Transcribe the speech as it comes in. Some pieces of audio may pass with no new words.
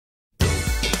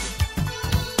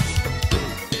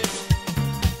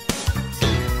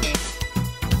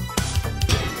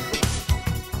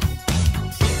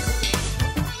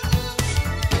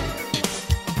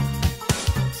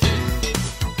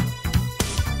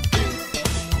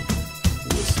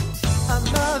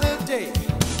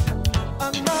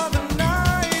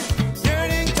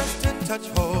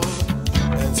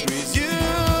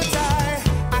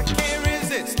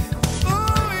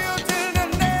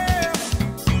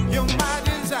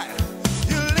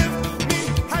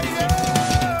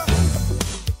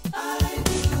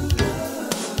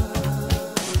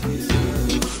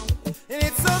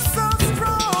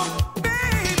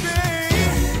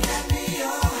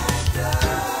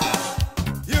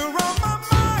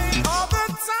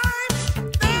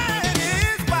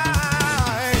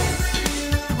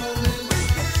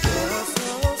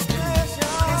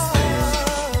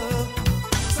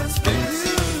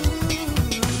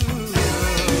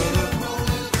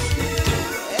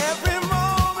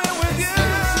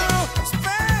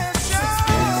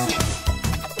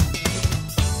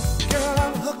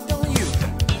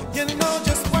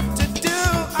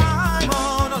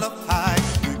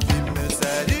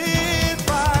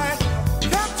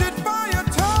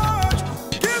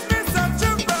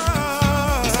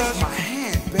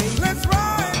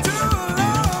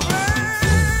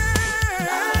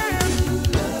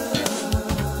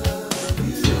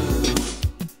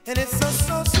and it's so,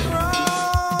 so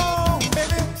strong,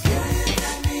 baby. You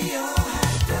got me all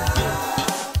hyped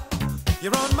up.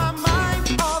 You're on my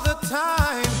mind all the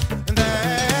time, and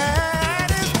that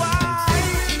is why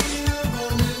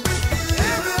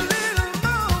every little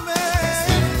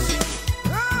moment,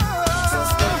 oh, so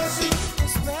special, so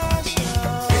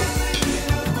special.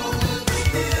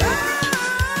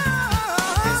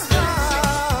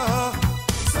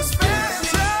 So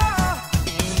special.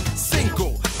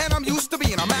 Single, and I'm used to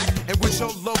being a Mac, and with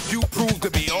your love you proved to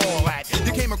be all that.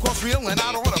 You came across real and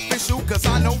not artificial, cause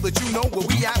I know that you know where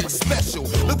we at was special.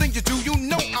 The things you do, you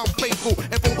know I'm faithful,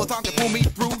 and for the time to pull me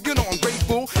through, you know I'm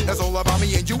grateful. That's all about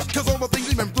me and you, cause all the things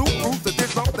we've been through prove that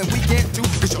there's nothing we can't do,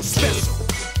 cause you're special.